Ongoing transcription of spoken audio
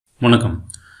வணக்கம்.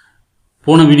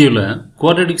 போன வீடியோவில்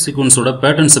குவாட்ரேட்டிக் சீக்வன்ஸோட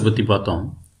பேட்டர்ன்ஸை பற்றி பார்த்தோம்.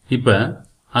 இப்போ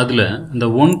அதில் இந்த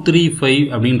 135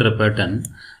 அப்படின்ற பேட்டர்ன்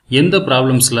எந்த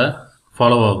ப்ராப்ளம்ஸில்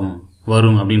ஃபாலோ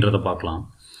வரும் அப்படின்றத பார்க்கலாம்.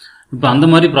 இப்போ அந்த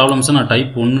மாதிரி ப்ராப்ளம்ஸை நான்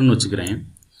டைப் 1ன்னு வச்சுக்கிறேன்.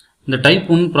 இந்த டைப்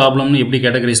 1 ப்ராப்ளம்னு எப்படி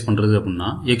கேட்டகரைஸ் பண்ணுறது அப்படின்னா,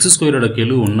 எக்ஸ் ஸ்கொயரோட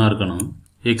கெழு 1 இருக்கணும்,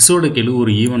 எக்ஸோட கெழு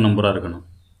ஒரு ஈவன் நம்பராக இருக்கணும்.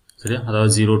 சரியா?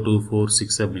 அதாவது 0, 2, 4,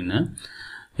 6 அப்படின்னு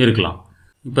இருக்கலாம்.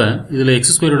 இப்போ இதில்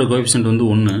எக்ஸ் ஸ்கொயரோட கோஎஃபிஷியன்ட் வந்து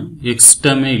 1, எக்ஸ்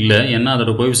டேர்மே இல்லை, ஏன்னா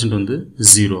அதோட கோஎஃபிஷியன்ட் வந்து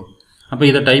 0. அப்போ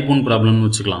இதை டைப் 1 ப்ராப்ளம்னு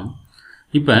வச்சுக்கலாம்.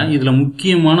 இப்போ இதில்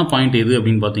முக்கியமான பாயிண்ட் எது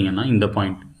அப்படின்னு பார்த்தீங்கன்னா, இந்த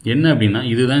பாயிண்ட் என்ன அப்படின்னா,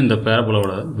 இதுதான் இந்த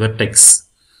பேரபோலாவோட வெர்டெக்ஸ்.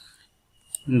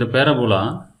 இந்த பேரபோலா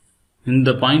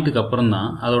இந்த பாயிண்ட்டுக்கு அப்புறம்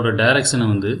தான் அதோட டைரக்ஷனை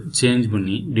வந்து சேஞ்ச்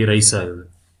பண்ணி இப்படி ரைஸ் ஆகுது.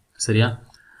 சரியா?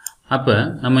 அப்போ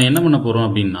நம்ம என்ன பண்ண போகிறோம்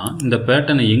அப்படின்னா, இந்த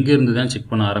பேட்டர்னை எங்கேருந்து தான்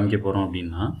செக் பண்ண ஆரம்பிக்க போகிறோம்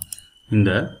அப்படின்னா,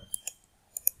 இந்த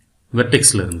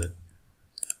வெர்டெக்ஸில் இருந்து.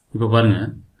 இப்போ பாருங்கள்,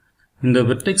 இந்த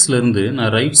வெர்டெக்ஸில் இருந்து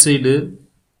நான் ரைட் சைடு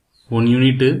 1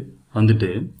 யூனிட்டு வந்துட்டு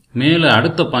மேலே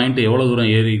அடுத்த பாயிண்ட் எவ்வளோ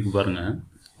தூரம் ஏறி இருக்கு பாருங்கள்,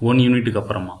 1 யூனிட்டுக்கு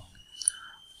அப்புறமா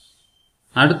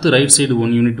அடுத்து ரைட் சைடு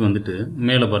 1 யூனிட் வந்துட்டு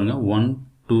மேலே பாருங்கள் 1,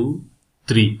 2,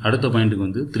 3 அடுத்த பாயிண்ட்டுக்கு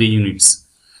வந்து 3 யூனிட்ஸ்.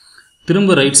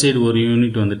 திரும்ப ரைட் சைடு 1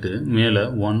 யூனிட் வந்துட்டு மேலே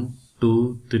 1, 2,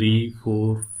 3,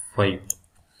 4, 5.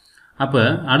 அப்போ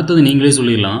அடுத்தது நீங்களே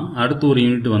சொல்லிடலாம், அடுத்து ஒரு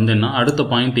யூனிட் வந்தேன்னா அடுத்த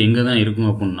பாயிண்ட் எங்கே தான் இருக்கும்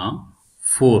அப்படின்னா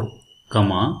 4,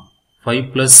 5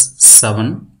 +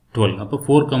 7, 12. அப்போ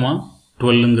 4,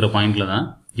 12ங்கிற பாயிண்டில் தான்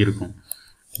இருக்கும்.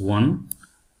 1,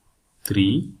 3,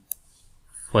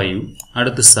 5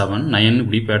 அடுத்து 7, 9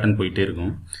 இப்படி பேட்டர்ன் போயிட்டே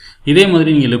இருக்கும். இதே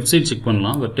மாதிரி நீங்கள் லெஃப்ட் சைடு செக்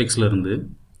பண்ணலாம். வெர்டெக்ஸில் இருந்து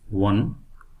 1,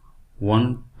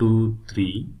 1, 2, 3,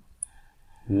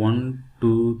 1,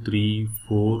 2, 3,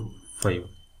 4, 5.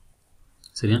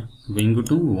 சரியா? இப்போ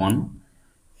இங்கிட்டும் 1,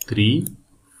 3,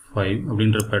 5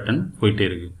 அப்படின்ற பேட்டர்ன் போயிட்டே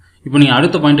இருக்குது. இப்போ நீங்கள்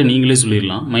அடுத்த பாயிண்ட்டை நீங்களே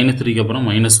சொல்லிடலாம். -3க்கு அப்புறம்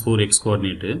 -4 எக்ஸ்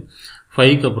கோஆர்டினேட்டு,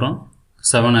 5க்கு அப்புறம்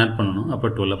 7 ஆட் பண்ணணும், அப்போ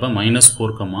 12. அப்போ -4,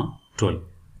 12.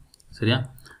 சரியா?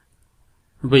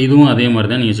 இப்போ இதுவும் அதே மாதிரி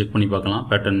தான் நீங்கள் செக் பண்ணி பார்க்கலாம்.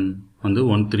 பேட்டர்ன் வந்து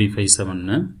 1, 3, 5,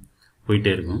 7ன்னு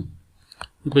போயிட்டே இருக்கும்.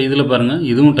 இப்போ இதில் பாருங்கள்,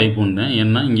 இதுவும் டைப் 1 தான்.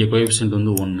 ஏன்னா இங்கே கோஎஃபிஷியன்ட்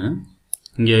வந்து 1,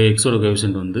 இங்கே எக்ஸோட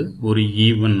கோஎஃபிஷியன்ட் வந்து ஒரு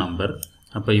ஈவன் நம்பர்.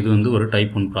 அப்போ இது வந்து ஒரு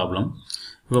டைப் 1 ப்ராப்ளம்.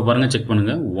 இப்போ பாருங்கள், செக்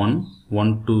பண்ணுங்கள். 1,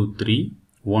 1, 2, 3,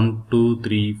 1, 2,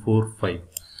 3, 4, 5.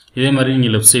 இதே மாதிரி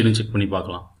நீங்கள் லெஃப்ட் சைடும் செக் பண்ணி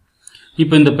பார்க்கலாம்.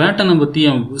 இப்போ இந்த பேட்டர்னை பற்றி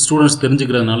ஸ்டூடெண்ட்ஸ்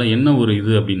தெரிஞ்சுக்கிறதுனால என்ன ஒரு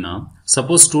இது அப்படின்னா,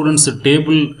 சப்போஸ் ஸ்டூடெண்ட்ஸ்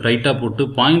டேபிள் ரைட்டாக போட்டு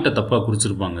பாயிண்ட்டை தப்பாக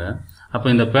குறிச்சிருப்பாங்க. அப்போ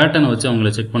இந்த பேட்டர்னை வச்சு அவங்கள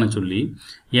செக் பண்ண சொல்லி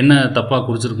என்ன தப்பாக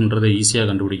குறிச்சிருக்குன்றதை ஈஸியாக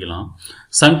கண்டுபிடிக்கலாம்.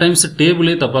 சம்டைம்ஸ்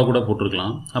டேபிளே தப்பாக கூட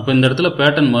போட்டிருக்கலாம். அப்போ இந்த இடத்துல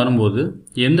பேட்டர்ன் மாறும்போது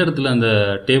எந்த இடத்துல அந்த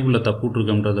டேபிளில் தப்பு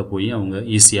விட்ருக்கன்றதை போய் அவங்க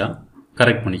ஈஸியாக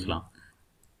கரெக்ட் பண்ணிக்கலாம்.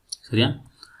 சரியா?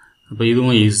 அப்போ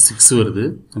இதுவும் 6 வருது.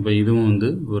 அப்போ இதுவும்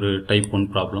வந்து ஒரு டைப் 1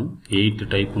 ப்ராப்ளம். 8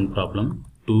 type 1 problem,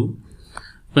 2.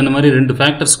 இப்போ இந்த மாதிரி 2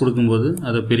 ஃபேக்டர்ஸ் கொடுக்கும்போது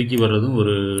அதை பெருக்கி வர்றதும்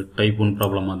ஒரு டைப் 1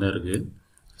 ப்ராப்ளமாக தான் இருக்குது.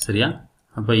 சரியா?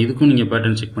 அப்போ இதுக்கும் நீங்கள்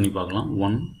பேட்டர்ன் செக் பண்ணி பார்க்கலாம்.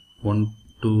 1, 1,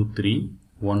 2, 3,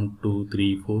 1, 2, 3,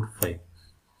 4, 5.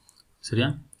 சரியா?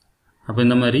 அப்போ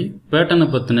இந்த மாதிரி பேட்டர்னை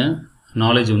பற்றின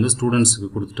நாலேஜ் வந்து ஸ்டூடெண்ட்ஸுக்கு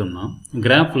கொடுத்துட்டோம்னா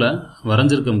கிராஃபில்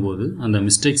வரைஞ்சிருக்கும் போது அந்த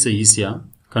மிஸ்டேக்ஸை ஈஸியாக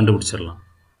கண்டுபிடிச்சிடலாம்.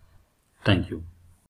 தேங்க்யூ.